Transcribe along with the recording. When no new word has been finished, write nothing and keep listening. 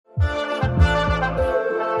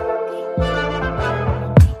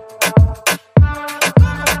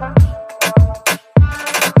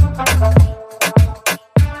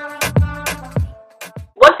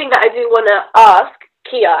want to ask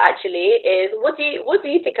Kia actually is, what do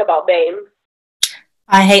you think about BAME?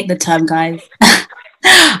 I hate the term, guys.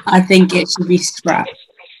 I think it should be scrapped.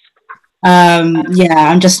 Yeah,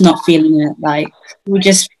 I'm just not feeling it. Like,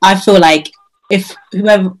 I feel like if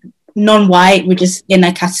whoever non-white, we're just in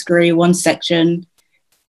a category, one section,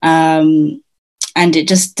 and it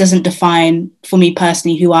just doesn't define for me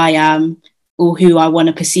personally who I am or who I want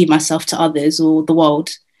to perceive myself to others or the world.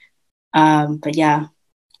 But yeah,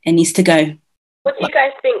 it needs to go. What do you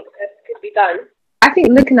guys think could be done? I think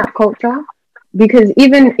looking at culture, because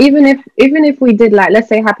even if we did, like, let's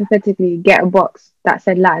say hypothetically get a box that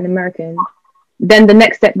said Latin American, then the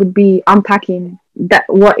next step would be unpacking that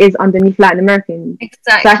what is underneath Latin American.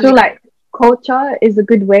 Exactly. So I feel like culture is a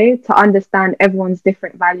good way to understand everyone's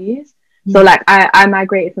different values. So like I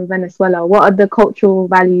migrated from Venezuela. What are the cultural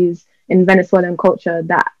values in Venezuelan culture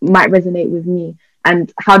that might resonate with me?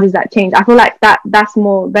 And how does that change? I feel like that's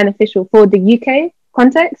more beneficial for the UK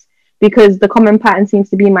context, because the common pattern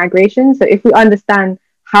seems to be migration. So if we understand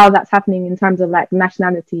how that's happening in terms of like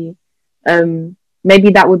nationality,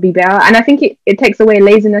 maybe that would be better. And I think it takes away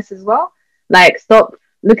laziness as well. Like, stop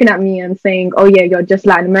looking at me and saying, oh yeah, you're just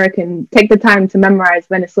Latin American. Take the time to memorize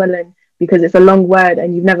Venezuelan because it's a long word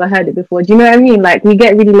and you've never heard it before. Do you know what I mean? Like, we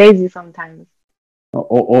get really lazy sometimes.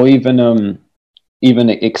 Or even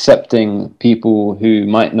accepting people who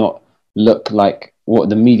might not look like what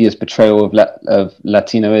the media's portrayal of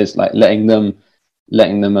Latino is, like letting them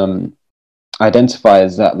identify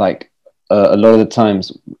as that. Like a lot of the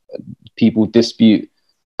times people dispute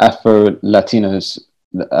Afro-Latinos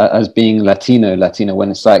as being Latino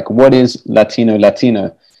when it's like, what is Latino?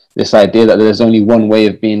 This idea that there's only one way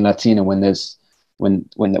of being Latino when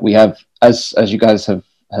we have, as you guys have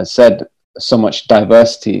said, so much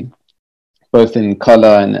diversity, both in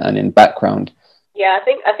color and in background. Yeah, I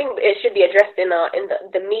think it should be addressed in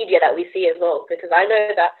the media that we see as well, because I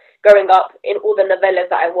know that growing up in all the novellas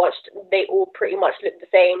that I watched, they all pretty much look the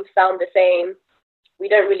same, sound the same. We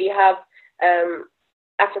don't really have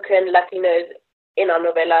African Latinos in our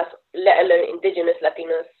novellas, let alone indigenous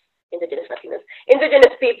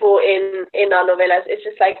people in our novellas. It's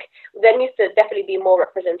just like there needs to definitely be more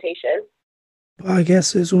representation. I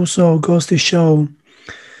guess it also goes to show,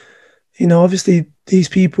 obviously these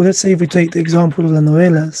people, let's say if we take the example of the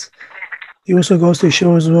novelas, it also goes to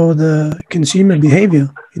show as well the consumer behavior.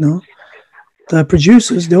 The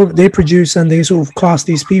producers, they produce and they sort of cast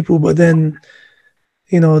these people, but then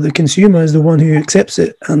the consumer is the one who accepts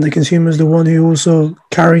it, and the consumer is the one who also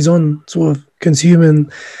carries on sort of consuming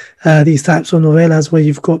these types of novelas where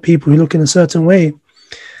you've got people who look in a certain way.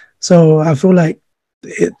 So I feel like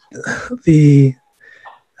the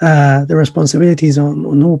responsibilities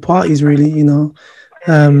on all parties, really.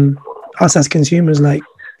 Us as consumers, like,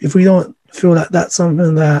 if we don't feel like that's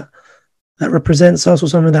something that represents us or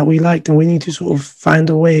something that we like, then we need to sort of find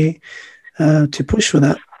a way to push for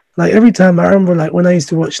that. Like, every time I remember, like, when I used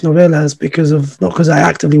to watch novelas, not because I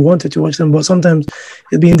actively wanted to watch them, but sometimes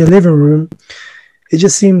it'd be in the living room, it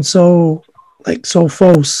just seemed so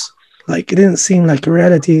false. Like, it didn't seem like a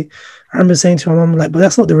reality. I remember saying to my mom, like, but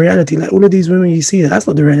that's not the reality. Like, all of these women you see, that's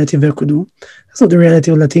not the reality of Ecuador. That's not the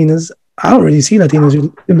reality of Latinas. I don't really see Latinos,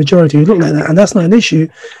 the majority, who look like that. And that's not an issue.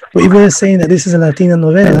 But if we're saying that this is a Latina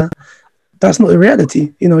novela, that's not the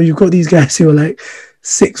reality. You've got these guys who are like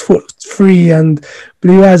 6'3" and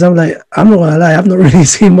blue eyes. I'm like, I'm not gonna lie, I've not really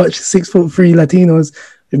seen much 6'3" Latinos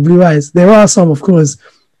with blue eyes. There are some, of course,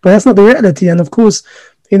 but that's not the reality. And of course,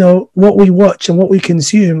 what we watch and what we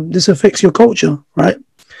consume, this affects your culture, right?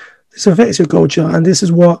 This affects your culture, and this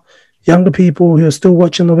is what younger people who are still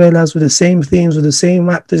watching novelas with the same themes, with the same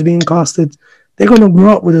actors being casted, they're going to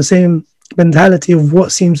grow up with the same mentality of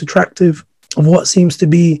what seems attractive, of what seems to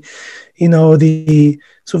be, the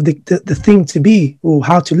sort of the thing to be or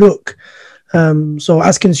how to look. So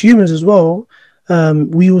as consumers as well,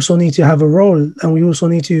 we also need to have a role, and we also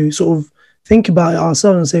need to sort of think about it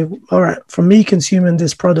ourselves and say, all right, from me consuming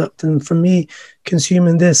this product and from me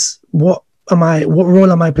consuming this, what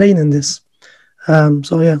role am I playing in this?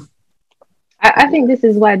 So yeah. I think this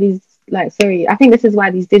is why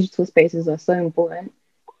these digital spaces are so important.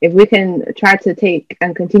 If we can try to take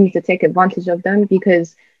and continue to take advantage of them,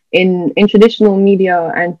 because in traditional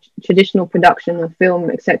media and traditional production of film,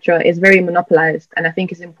 etc., is very monopolized, and I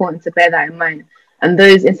think it's important to bear that in mind. And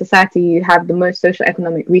those in society who have the most social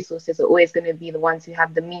economic resources are always going to be the ones who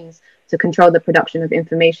have the means to control the production of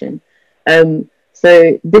information.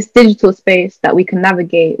 So this digital space that we can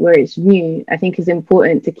navigate where it's new, I think is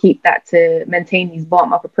important to keep that, to maintain these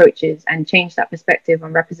bottom-up approaches and change that perspective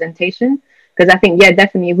on representation. Because I think, yeah,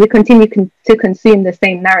 definitely, if we continue to consume the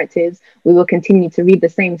same narratives, we will continue to read the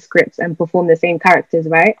same scripts and perform the same characters,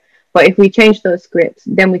 right? But if we change those scripts,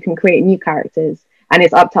 then we can create new characters. And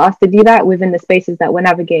it's up to us to do that within the spaces that we're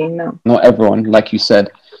navigating now. Not everyone, like you said,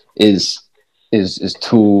 is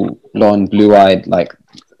tall, blonde, blue-eyed. Like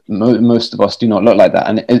most of us do not look like that,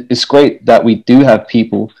 and it's great that we do have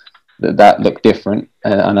people that look different.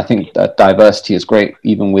 And I think that diversity is great,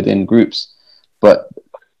 even within groups. But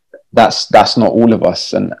that's not all of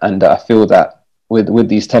us, and I feel that with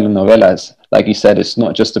these telenovelas, like you said, it's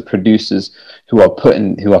not just the producers who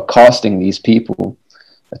are casting these people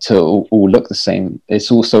to all look the same. It's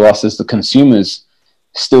also us as the consumers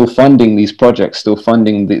still funding these projects, still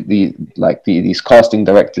funding these casting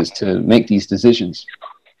directors to make these decisions.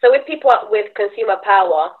 So with people with consumer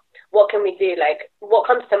power, what can we do? Like, what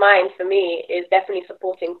comes to mind for me is definitely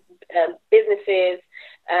supporting businesses,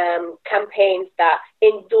 campaigns that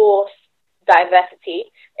endorse diversity,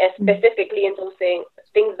 specifically endorsing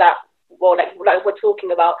things that, well, like we're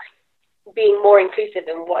talking about, being more inclusive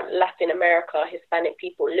in what Latin America, Hispanic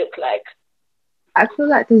people look like. I feel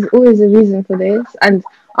like there's always a reason for this, and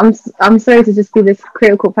I'm sorry to just be this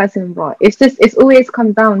critical person, but it's always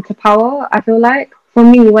come down to power. I feel like for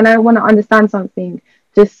me, when I want to understand something,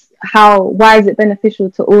 just why is it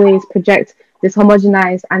beneficial to always project this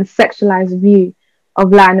homogenized and sexualized view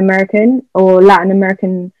of Latin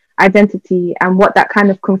American identity and what that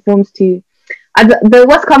kind of conforms to.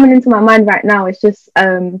 What's coming into my mind right now is just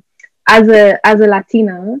as a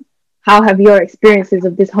Latina, how have your experiences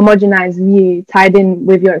of this homogenized view tied in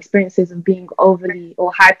with your experiences of being overly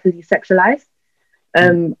or hyperly sexualized?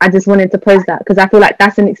 I just wanted to pose that because I feel like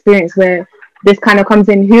that's an experience where this kind of comes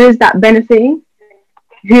in. Who is that benefiting?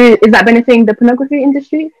 Who is that benefiting? The pornography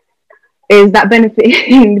industry? Is that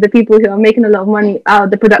benefiting the people who are making a lot of money out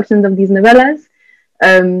of the productions of these novellas?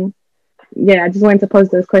 Yeah, I just wanted to pose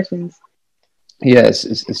those questions. Yeah,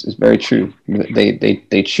 it's very true.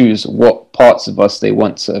 They choose what parts of us they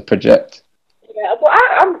want to project. Yeah, well,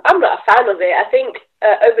 I'm not a fan of it. I think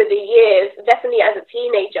over the years, definitely as a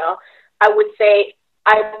teenager, I would say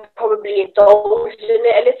I probably indulged in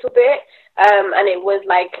it a little bit, and it was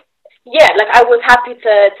like, yeah, like I was happy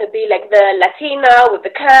to be like the Latina with the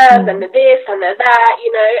curves and the this and the that,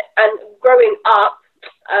 you know. And growing up,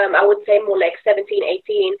 I would say more like 17,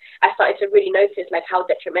 18, I started to really notice like how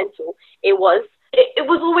detrimental it was. It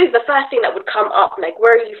was always the first thing that would come up, like,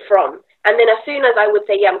 where are you from? And then as soon as I would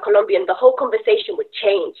say, yeah, I'm Colombian, the whole conversation would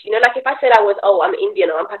change. You know, like if I said I was, oh, I'm Indian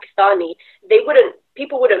or I'm Pakistani,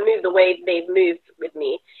 people wouldn't move the way they've moved with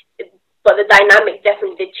me. But the dynamic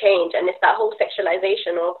definitely did change. And it's that whole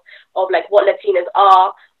sexualization of like what Latinas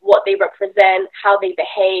are, what they represent, how they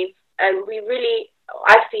behave. And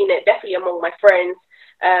I've seen it definitely among my friends,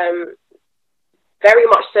 very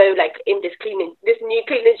much so, like in this new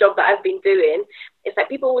cleaning job that I've been doing. It's like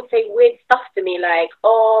people would say weird stuff to me, like,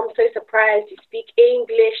 oh, I'm so surprised you speak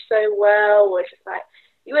English so well. Or it's just like,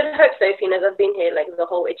 you would hope so, seeing as I've been here, like the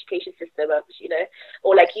whole education system, you know,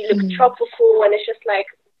 or like you look tropical, and it's just like,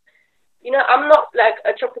 you know, I'm not like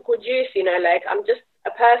a tropical juice, you know, like I'm just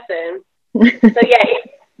a person. So yeah,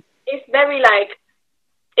 it's very like,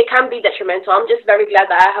 it can be detrimental. I'm just very glad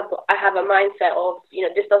that I have a mindset of, you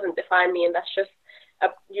know, this doesn't define me, and that's just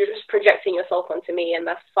you're just projecting yourself onto me, and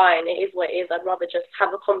that's fine. It is what it is. I'd rather just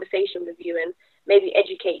have a conversation with you and maybe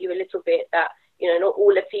educate you a little bit that, you know, not all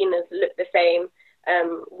Latinas look the same.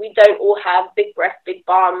 We don't all have big breath, big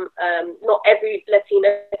bum. Not every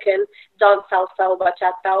Latina can dance salsa,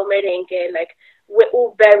 bachata, or merengue. Like, we're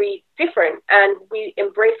all very different, and we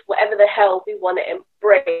embrace whatever the hell we want to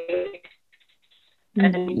embrace.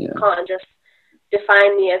 And you can't just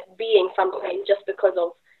define me as being something just because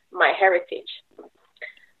of my heritage.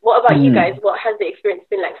 What about you guys? What has the experience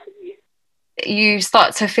been like for you? You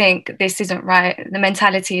start to think this isn't right, the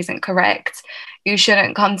mentality isn't correct. You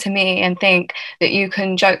shouldn't come to me and think that you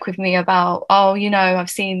can joke with me about, oh, you know, I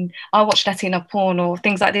watch Latina porn or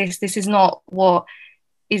things like this. This is not what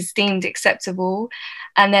is deemed acceptable.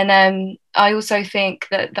 And then I also think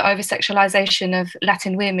that the over-sexualization of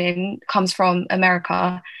Latin women comes from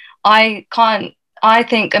America. I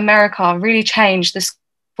think America really changed the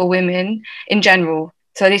for women in general.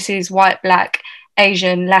 So this is white, black,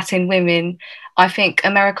 Asian, Latin women. I think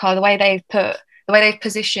America, the way they've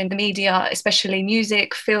positioned the media, especially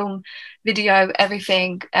music, film, video,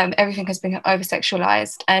 everything has been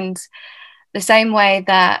over-sexualized. And the same way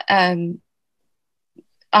that I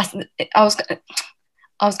was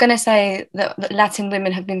going to say that Latin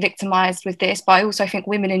women have been victimized with this, but I also think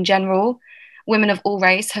women in general, women of all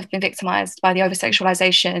race, have been victimized by the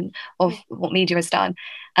over-sexualization of what media has done.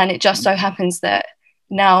 And it just so happens that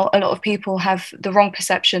now a lot of people have the wrong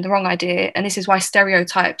perception, the wrong idea, and this is why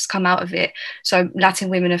stereotypes come out of it. So Latin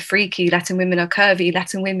women are freaky, Latin women are curvy,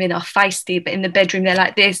 Latin women are feisty, but in the bedroom they're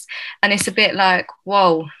like this. And it's a bit like,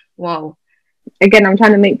 whoa. Again, I'm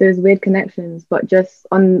trying to make those weird connections, but just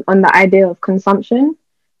on the idea of consumption,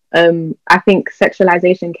 I think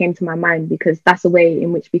sexualization came to my mind because that's a way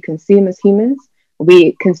in which we consume as humans.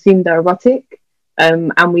 We consume the erotic,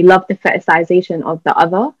 and we love the fetishization of the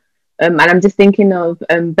other. And I'm just thinking of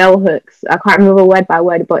Bell Hooks. I can't remember word by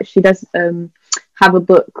word, but she does have a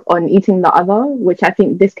book on eating the other, which I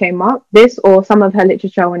think this came up, this or some of her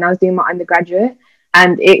literature when I was doing my undergraduate.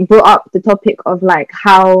 And it brought up the topic of like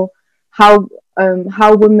how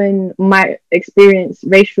women might experience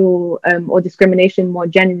racial or discrimination more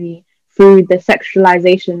generally through the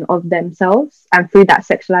sexualization of themselves and through that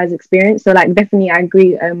sexualized experience. So like definitely I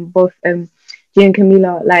agree, both G and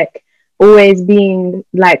Camila, like always being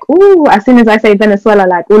like, oh, as soon as I say Venezuela,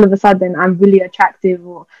 like all of a sudden I'm really attractive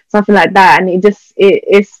or something like that. And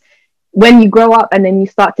it's when you grow up and then you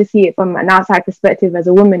start to see it from an outside perspective as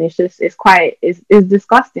a woman, it's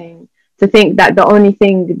disgusting to think that the only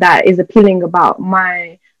thing that is appealing about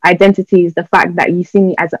my identity is the fact that you see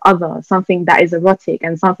me as other, something that is erotic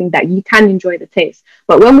and something that you can enjoy the taste.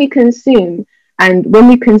 But when we consume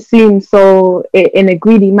so in a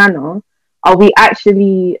greedy manner, are we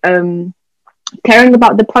actually caring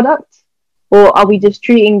about the product, or are we just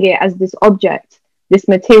treating it as this object, this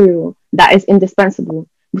material that is indispensable?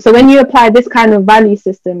 So when you apply this kind of value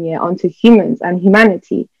system onto humans and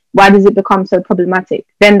humanity, why does it become so problematic?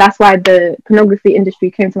 Then that's why the pornography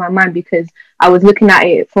industry came to my mind, because I was looking at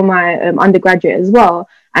it for my undergraduate as well.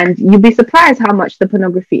 And you'd be surprised how much the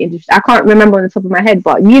pornography industry, I can't remember on the top of my head,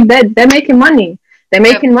 but they're making money. They're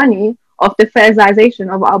making money off the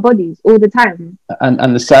fetishization of our bodies all the time.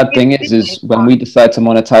 And the sad thing is when we decide to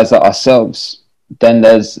monetize that ourselves, then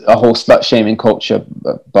there's a whole slut shaming culture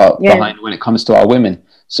behind when it comes to our women.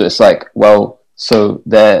 So it's like, well, so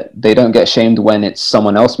they don't get shamed when it's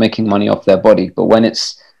someone else making money off their body, but when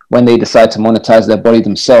they decide to monetize their body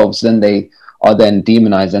themselves, then they are then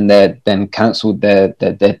demonized and they're then cancelled. They're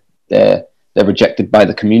rejected by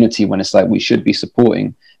the community, when it's like we should be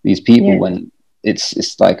supporting these people when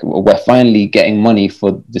it's like we're finally getting money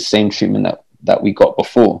for the same treatment that we got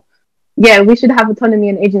before. Yeah, we should have autonomy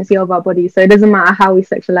and agency of our bodies, so it doesn't matter how we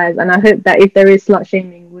sexualize. And I hope that if there is slut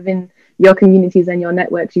shaming within your communities and your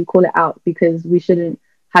networks, you call it out, because we shouldn't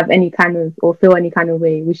have any kind of or feel any kind of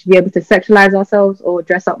way. We should be able to sexualize ourselves or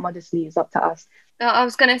dress up modestly. It's up to us. I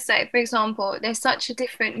was going to say, for example, there's such a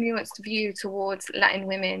different nuanced view towards Latin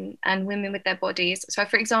women and women with their bodies. So,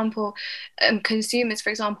 for example, consumers,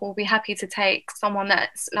 for example, will be happy to take someone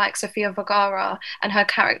that's like Sofia Vergara and her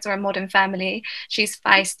character in Modern Family. She's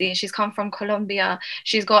feisty, she's come from Colombia,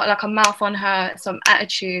 she's got like a mouth on her, some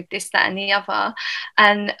attitude, this, that, and the other.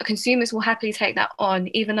 And consumers will happily take that on,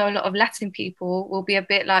 even though a lot of Latin people will be a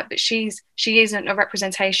bit like, but she isn't a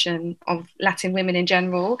representation of Latin women in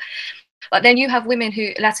general. But then you have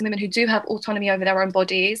Latin women who do have autonomy over their own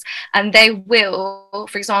bodies, and they will,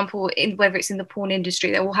 for example, whether it's in the porn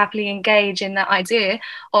industry, they will happily engage in that idea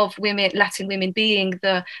of Latin women being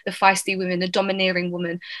the feisty women, the domineering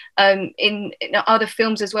woman. In other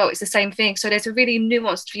films as well, it's the same thing. So there's a really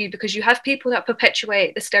nuanced view, because you have people that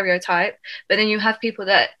perpetuate the stereotype, but then you have people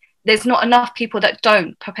that there's not enough people that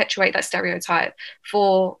don't perpetuate that stereotype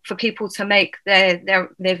for people to make their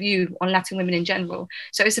view on Latin women in general.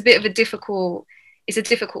 So it's a bit of a difficult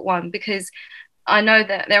one, because I know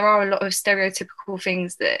that there are a lot of stereotypical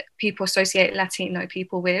things that people associate Latino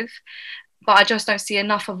people with, but I just don't see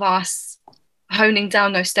enough of us honing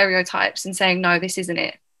down those stereotypes and saying, no, this isn't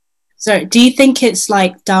it. So do you think it's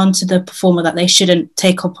like down to the performer that they shouldn't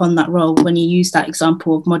take up on that role? When you use that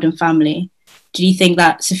example of Modern Family, do you think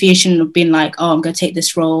that Sophia shouldn't have been like, oh, I'm going to take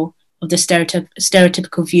this role of the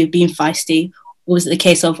stereotypical view of being feisty? Or was it the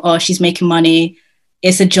case of, oh, she's making money,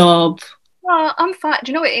 it's a job? Well, I'm fine.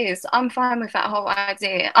 Do you know what it is? I'm fine with that whole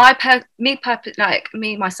idea.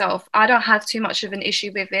 Myself, I don't have too much of an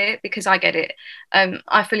issue with it, because I get it.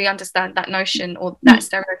 I fully understand that notion or that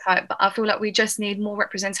stereotype, but I feel like we just need more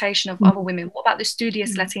representation of other women. What about the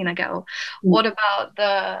studious Latina girl? What about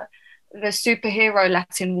the superhero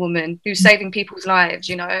Latin woman who's saving people's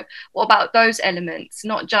lives? What about those elements?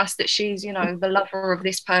 Not just that she's the lover of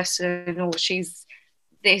this person, or she's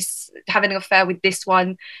having an affair with this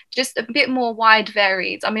one. Just a bit more wide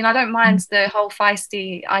varied. I mean, I don't mind the whole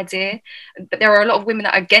feisty idea, but there are a lot of women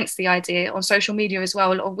that are against the idea on social media as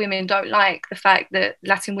well. A lot of women don't like the fact that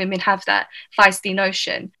Latin women have that feisty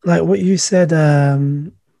notion. Like what you said,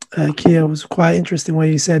 Kia, was quite interesting, where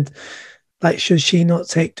you said, like, should she not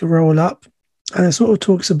take the role up? and it sort of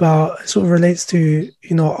talks about, it sort of relates to,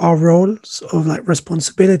 you know, our roles of like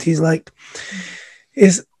responsibilities. Like,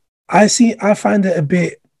 I find it a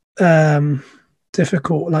bit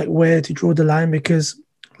difficult, like where to draw the line, because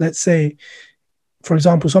let's say, for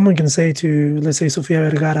example, someone can say to, let's say, Sofia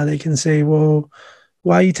Vergara, they can say, well,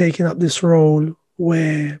 why are you taking up this role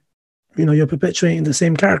where, you know, you're perpetuating the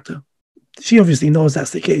same character? She obviously knows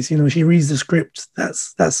that's the case. You know, she reads the script.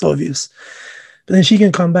 That's obvious. But then she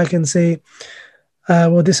can come back and say,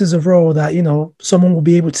 well, this is a role that, you know, someone will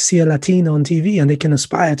be able to see a Latina on TV and they can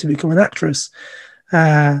aspire to become an actress.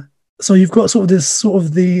 So you've got this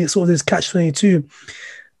catch-22.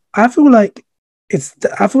 I feel like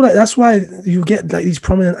that's why you get like these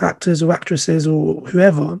prominent actors or actresses or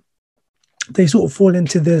whoever, they sort of fall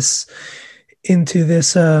into this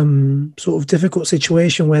sort of difficult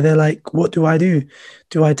situation where they're like, what do I do?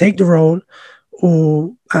 Do I take the role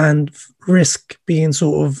and risk being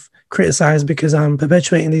sort of criticized because I'm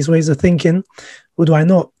perpetuating these ways of thinking, or do I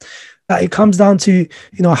not? It comes down to,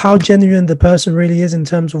 you know, how genuine the person really is in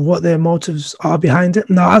terms of what their motives are behind it.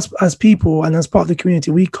 Now, as people and as part of the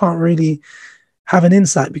community, we can't really have an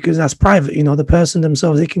insight because that's private. You know, the person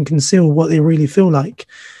themselves, they can conceal what they really feel like.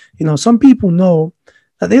 You know, some people know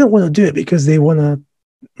that they don't want to do it because they want to,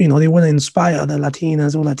 you know, they want to inspire other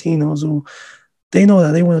Latinas or Latinos, or they know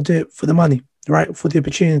that they want to do it for the money, right? For the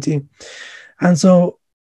opportunity. And so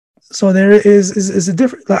there is a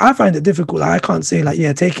different, like, I find it difficult. Like, I can't say like,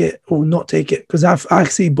 yeah, take it or not take it, because I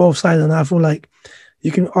see both sides and I feel like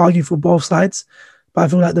you can argue for both sides. But I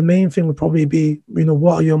feel like the main thing would probably be, you know,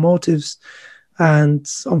 what are your motives? And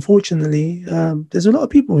unfortunately, there's a lot of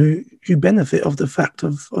people who benefit of the fact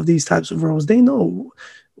of these types of roles. They know,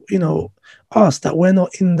 you know, us, that we're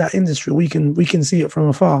not in that industry. We can see it from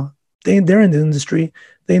afar. They're in the industry.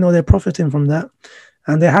 They know they're profiting from that,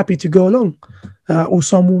 and they're happy to go along. Or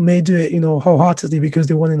some may do it, you know, wholeheartedly because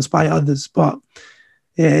they want to inspire others. But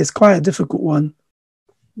yeah, it's quite a difficult one.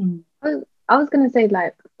 I was gonna say,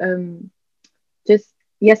 like,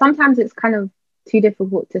 sometimes it's kind of too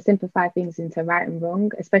difficult to simplify things into right and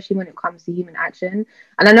wrong, especially when it comes to human action.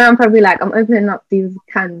 And I know I'm probably like, I'm opening up these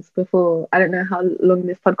cans before, I don't know how long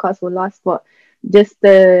this podcast will last, but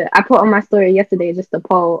I put on my story yesterday just a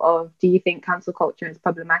poll of, do you think cancel culture is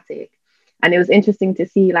problematic? And it was interesting to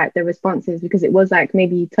see like the responses, because it was like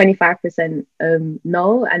maybe 25%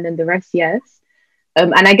 no, and then the rest yes.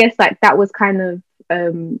 And I guess like that was kind of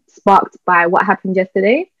sparked by what happened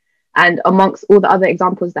yesterday. And amongst all the other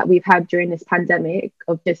examples that we've had during this pandemic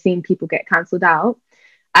of just seeing people get cancelled out.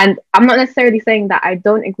 And I'm not necessarily saying that I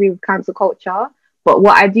don't agree with cancel culture, but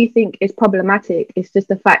what I do think is problematic is just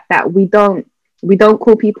the fact that we don't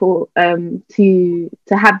call people to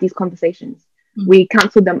have these conversations. We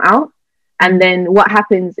cancel them out. And then what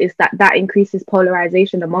happens is that increases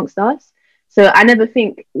polarization amongst us. So I never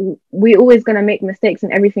think we're always going to make mistakes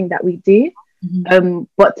in everything that we do.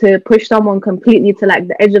 But to push someone completely to like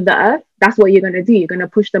the edge of the earth, that's what you're going to do. You're going to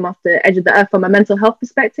push them off the edge of the earth from a mental health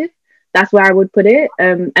perspective. That's where I would put it.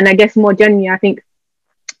 And I guess more generally, I think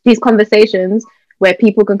these conversations where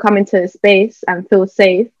people can come into a space and feel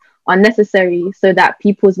safe are necessary so that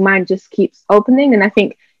people's mind just keeps opening. And I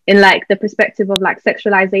think in like the perspective of like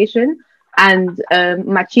sexualization and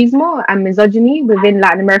machismo and misogyny within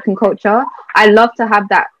Latin American culture, I love to have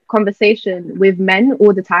that conversation with men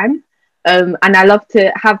all the time. And I love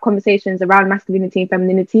to have conversations around masculinity and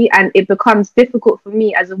femininity, and it becomes difficult for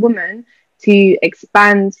me as a woman to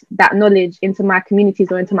expand that knowledge into my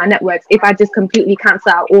communities or into my networks if I just completely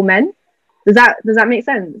cancel out all men. Does that make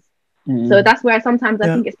sense? So that's where sometimes I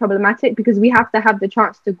think it's problematic, because we have to have the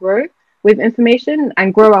chance to grow with information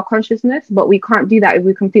and grow our consciousness, but we can't do that if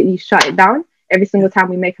we completely shut it down every single time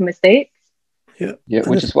we make a mistake. Yeah,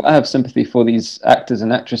 which is why I have sympathy for these actors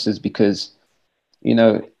and actresses, because, you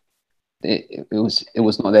know, it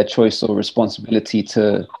was not their choice or responsibility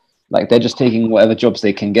to, like, they're just taking whatever jobs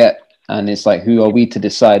they can get, and it's like, who are we to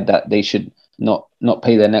decide that they should not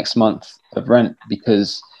pay their next month of rent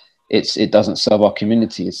because it doesn't serve our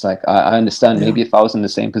community? It's like, I understand, maybe if I was in the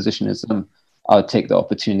same position as them, I would take the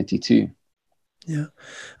opportunity too. Yeah,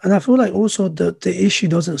 and I feel like also the issue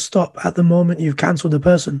doesn't stop at the moment you've cancelled the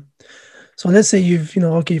person. So let's say you've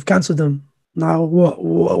cancelled them. Now,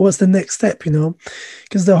 what's the next step? You know,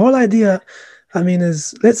 because the whole idea, I mean,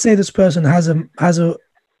 is, let's say this person has a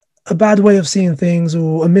bad way of seeing things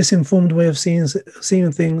or a misinformed way of seeing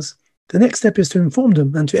things. The next step is to inform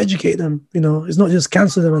them and to educate them. You know, it's not just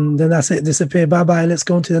cancel them and then that's it, disappear, bye bye. Let's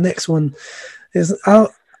go on to the next one.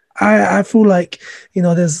 I feel like, you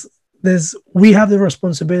know, we have the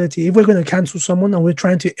responsibility, if we're going to cancel someone and we're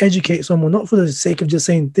trying to educate someone, not for the sake of just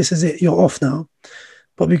saying this is it, you're off now,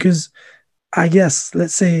 but because I guess,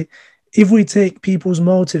 let's say, if we take people's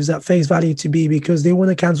motives at face value to be because they want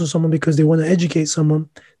to cancel someone because they want to educate someone,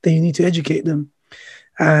 then you need to educate them.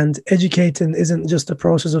 And educating isn't just a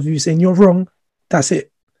process of you saying you're wrong. That's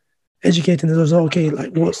it. Educating is also, okay,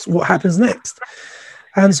 like what happens next?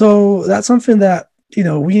 And so that's something that, you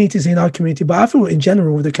know, we need to see in our community. But I feel in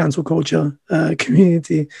general with the cancel culture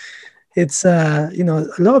community, it's, you know,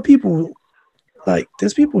 a lot of people, like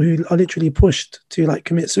there's people who are literally pushed to like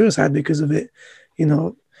commit suicide because of it. You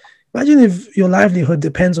know, imagine if your livelihood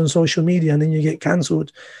depends on social media and then you get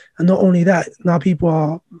cancelled. And not only that, now people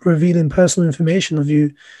are revealing personal information of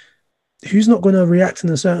you. Who's not going to react in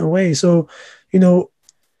a certain way? So, you know,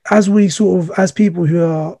 as we sort of, as people who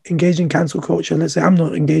are engaged in cancel culture, let's say I'm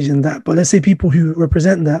not engaged in that, but let's say people who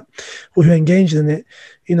represent that or who are engaged in it,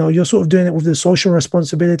 you know, you're sort of doing it with the social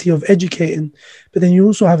responsibility of educating, but then you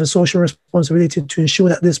also have a social responsibility to ensure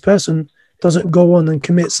that this person doesn't go on and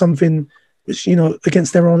commit something which, you know,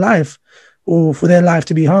 against their own life or for their life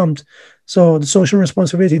to be harmed. So the social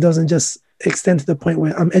responsibility doesn't just extend to the point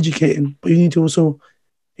where I'm educating, but you need to also,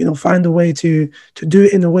 you know, find a way to do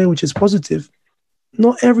it in a way which is positive.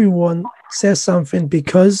 Not everyone says something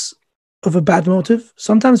because of a bad motive.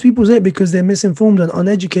 Sometimes people say it because they're misinformed and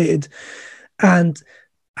uneducated. And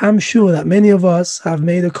I'm sure that many of us have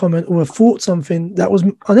made a comment or have thought something that was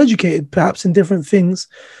uneducated, perhaps in different things.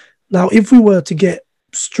 Now, if we were to get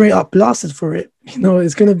straight up blasted for it, you know,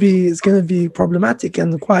 it's going to be problematic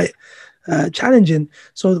and quite challenging.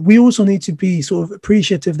 So we also need to be sort of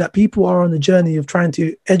appreciative that people are on the journey of trying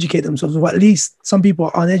to educate themselves, or at least some people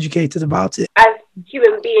are uneducated about it. As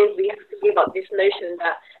human beings, we have to give up this notion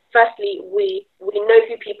that firstly, we know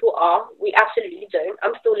who people are. We absolutely don't.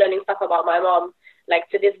 I'm still learning stuff about my mom, like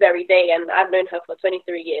to this very day, and I've known her for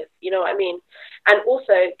 23 years. You know what I mean? And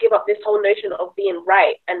also give up this whole notion of being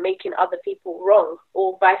right and making other people wrong,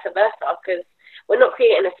 or vice versa, because we're not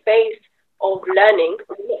creating a space of learning.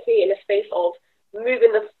 We're not creating a space of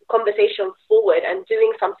moving the conversation forward and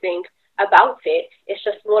doing something about it. It's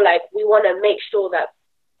just more like we want to make sure that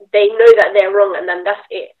they know that they're wrong, and then that's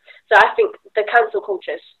it. So I think the cancel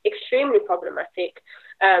culture is extremely problematic.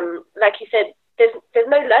 Like you said, there's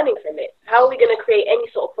no learning from it. How are we going to create any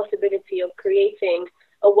sort of possibility of creating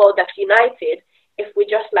a world that's united if we're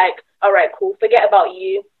just like, all right, cool, forget about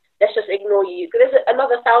you, let's just ignore you? Because there's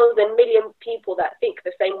another 1,000 million people that think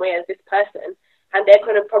the same way as this person, and they're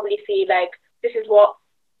going to probably see like, this is what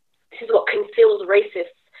conceals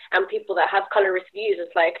racists and people that have colorist views.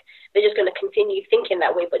 It's like they're just going to continue thinking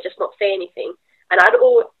that way, but just not say anything. And I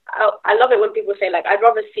love it when people say like, I'd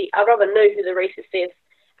rather know who the racist is,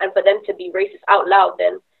 and for them to be racist out loud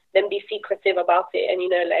than be secretive about it. And you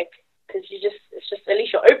know, like, because it's just at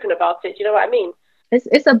least you're open about it. Do you know what I mean?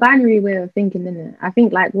 It's a binary way of thinking, isn't it? I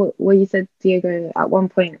think like what you said, Diego, at one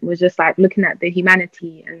point was just like looking at the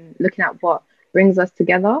humanity and looking at what brings us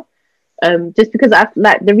together. Just because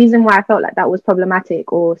the reason why I felt like that was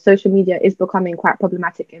problematic, or social media is becoming quite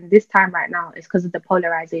problematic in this time right now, is because of the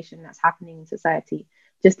polarization that's happening in society,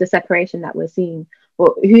 just the separation that we're seeing.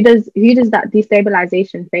 Well, who does that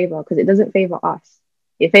destabilization favor? Because it doesn't favor us.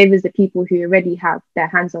 It favors the people who already have their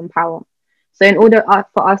hands on power. So in order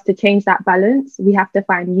for us to change that balance, we have to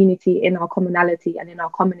find unity in our commonality and in our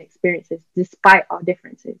common experiences, despite our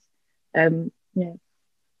differences. Yeah.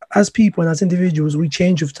 As people and as individuals, we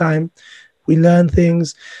change with time, we learn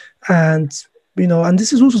things, and you know, and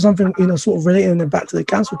this is also something, you know, sort of relating it back to the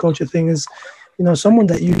cancel culture thing is, you know, someone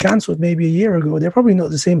that you cancelled maybe a year ago, they're probably not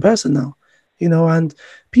the same person now, you know, and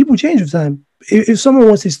people change with time. If someone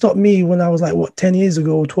was to stop me when I was like 10 years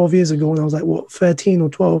ago or 12 years ago, when I was like 13 or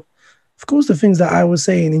 12, of course the things that I was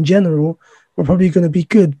saying in general were probably going to be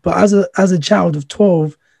good, but as a child of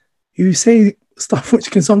 12, you say stuff which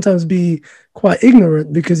can sometimes be quite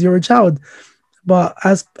ignorant because you're a child. But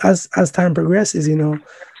as time progresses, you know,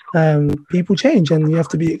 people change, and you have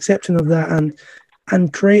to be accepting of that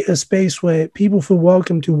and create a space where people feel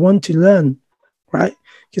welcome to want to learn, right?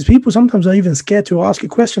 Because people sometimes are even scared to ask a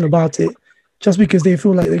question about it just because they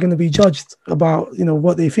feel like they're going to be judged about, you know,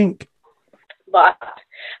 what they think. But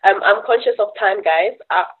I'm conscious of time, guys.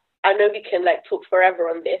 I know we can like talk forever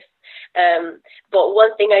on this. But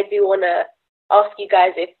one thing I do want to ask you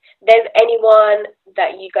guys, if there's anyone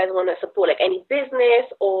that you guys want to support, like any business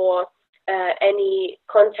or any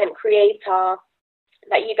content creator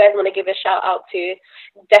that you guys want to give a shout out to,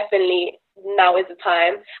 definitely now is the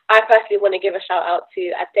time. I personally want to give a shout out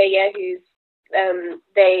to Ateye, who's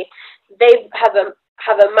they have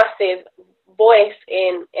a massive voice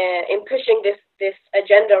in pushing this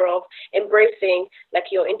agenda of embracing like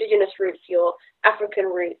your indigenous roots, your African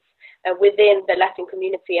roots within the Latin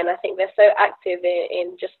community. And I think they're so active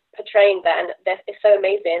in just portraying that, and it's so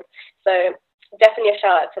amazing. So definitely a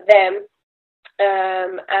shout out to them.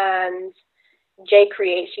 And J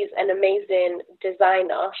Create, she's an amazing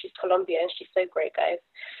designer. She's Colombian. She's so great, guys.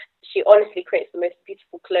 She honestly creates the most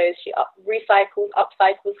beautiful clothes. She recycles,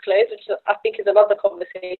 upcycles clothes, which I think is another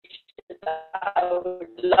conversation that I would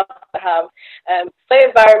love to have. So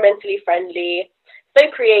environmentally friendly, so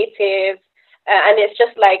creative, and it's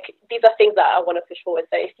just like, these are things that I want to push forward.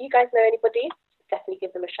 So if you guys know anybody, definitely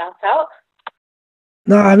give them a shout out.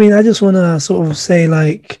 No, I mean, I just want to sort of say,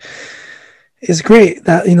 like, it's great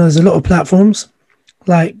that, you know, there's a lot of platforms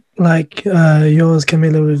like yours,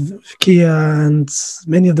 Camilla, with Kia, and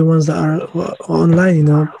many of the ones that are online, you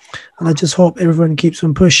know. And I just hope everyone keeps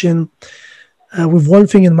on pushing with one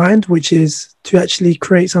thing in mind, which is to actually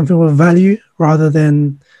create something with value rather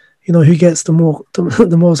than, you know, who gets the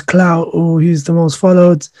most clout or who's the most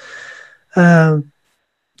followed. The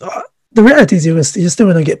reality is you're still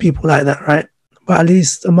going to get people like that, right? But at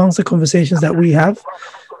least amongst the conversations that we have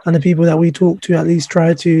and the people that we talk to, at least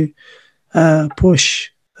try to push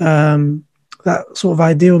that sort of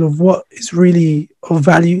ideal of what is really of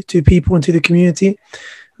value to people and to the community.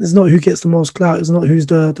 It's not who gets the most clout, it's not who's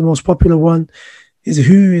the most popular one, it's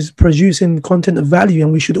who is producing content of value,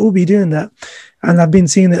 and we should all be doing that. And I've been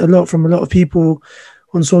seeing it a lot from a lot of people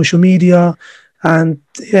on social media, and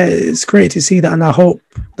yeah, it's great to see that, and I hope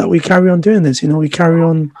that we carry on doing this, you know, we carry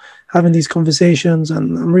on having these conversations,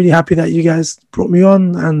 and I'm really happy that you guys brought me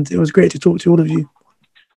on, and it was great to talk to all of you.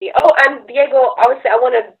 Oh, and Diego, I would say I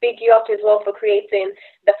want to big you up as well for creating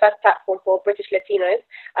the first platform for British Latinos.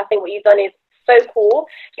 I think what you've done is so cool.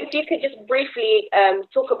 If you could just briefly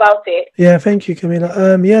talk about it. Yeah, thank you,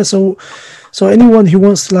 Camilla. Yeah, so anyone who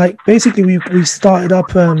wants to, like, basically we started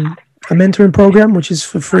up a mentoring program, which is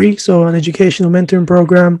for free, so an educational mentoring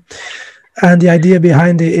program. And the idea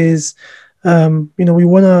behind it is, you know, we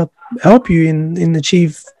want to help you in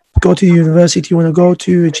go to the university you want to go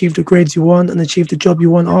to, achieve the grades you want, and achieve the job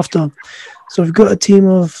you want after. So we've got a team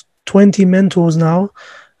of 20 mentors now,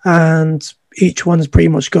 and each one has pretty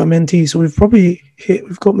much got a mentee. So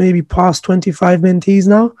we've got maybe past 25 mentees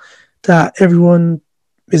now, that everyone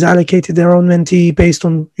is allocated their own mentee based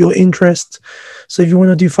on your interest. So if you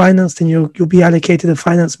want to do finance, then you'll be allocated a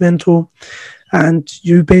finance mentor, and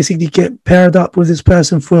you basically get paired up with this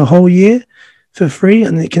person for a whole year for free,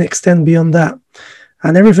 and it can extend beyond that.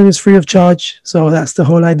 And everything is free of charge. So that's the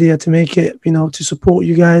whole idea, to make it, you know, to support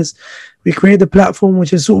you guys. We create the platform,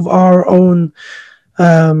 which is sort of our own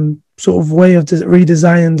sort of way of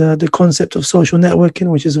redesigning the concept of social networking,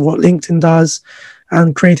 which is what LinkedIn does,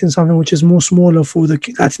 and creating something which is more smaller for the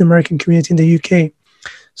Latin American community in the UK.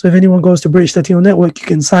 So if anyone goes to British Latino Network, you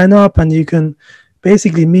can sign up and you can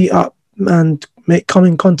basically meet up and come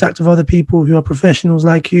in contact with other people who are professionals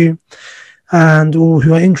like you, and or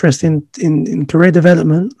who are interested in career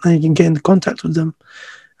development, and you can get in contact with them.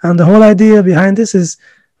 And the whole idea behind this is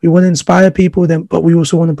we want to inspire people, but we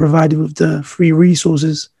also want to provide you with the free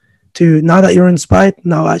resources to, now that you're inspired,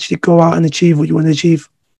 now actually go out and achieve what you want to achieve.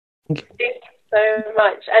 Thank you so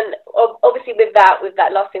much. And obviously with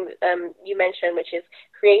that last thing you mentioned, which is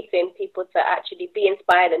creating people to actually be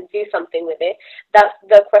inspired and do something with it, that's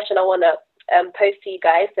the question I want to pose to you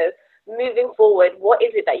guys. So moving forward, what is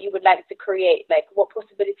it that you would like to create? Like, what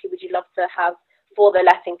possibility would you love to have for the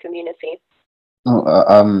Latin community?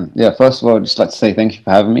 Yeah, first of all, I'd just like to say thank you for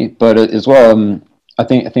having me. But as well, I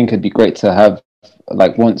think it'd be great to have,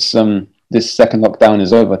 like, once this second lockdown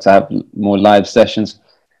is over, to have more live sessions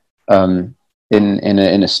in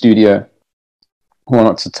a studio,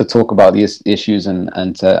 to talk about these issues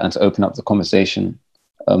and to open up the conversation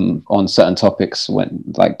on certain topics, when,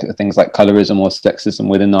 like, things like colorism or sexism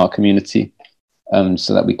within our community,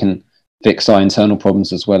 so that we can fix our internal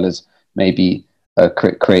problems as well as maybe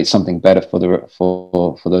create something better for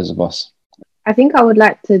those of us. I think I would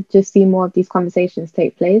like to just see more of these conversations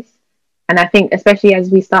take place. And I think especially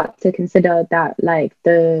as we start to consider that, like,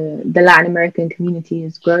 the Latin American community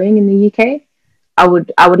is growing in the UK, I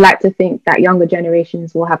would like to think that younger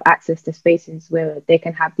generations will have access to spaces where they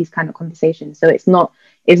can have these kind of conversations. So it's not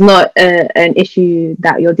an issue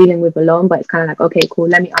that you're dealing with alone, but it's kind of like, okay, cool,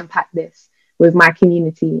 let me unpack this with my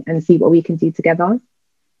community and see what we can do together.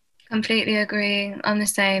 Completely agree. I'm the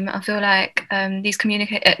same. I feel like these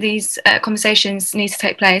conversations need to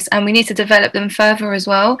take place, and we need to develop them further as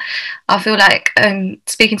well. I feel like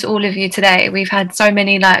speaking to all of you today, we've had so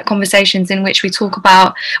many, like, conversations in which we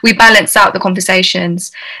balance out the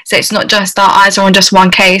conversations. So it's not just our eyes are on just one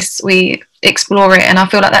case, we explore it. And I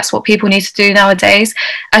feel like that's what people need to do nowadays.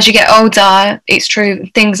 As you get older, it's true,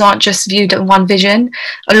 things aren't just viewed at one vision.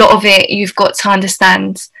 A lot of it, you've got to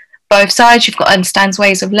understand both sides. You've got to understand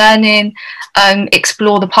ways of learning,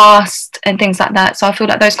 explore the past and things like that. So I feel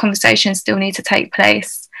like those conversations still need to take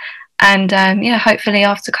place. And yeah, hopefully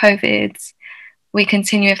after COVID, we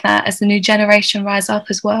continue with that as the new generation rise up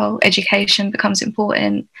as well. Education becomes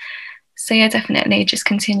important. So yeah, definitely just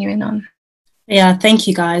continuing on. Yeah, thank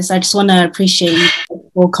you guys. I just want to appreciate you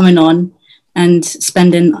for coming on and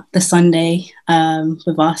spending the Sunday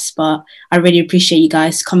with us. But I really appreciate you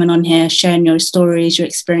guys coming on here, sharing your stories, your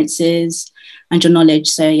experiences, and your knowledge.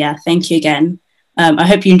 So yeah, thank you again. I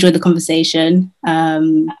hope you enjoyed the conversation.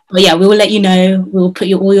 But yeah, we will let you know. We'll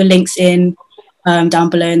put all your links in down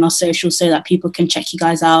below in our socials so that people can check you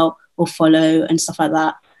guys out or follow and stuff like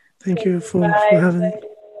that. Thank you for having me.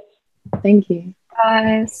 Thank you.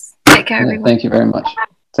 Guys, take care, everyone. Thank you very much.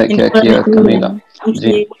 Take care, Kia, Camila. Thank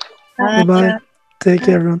you. Bye. Bye-bye. Take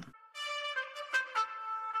care, everyone.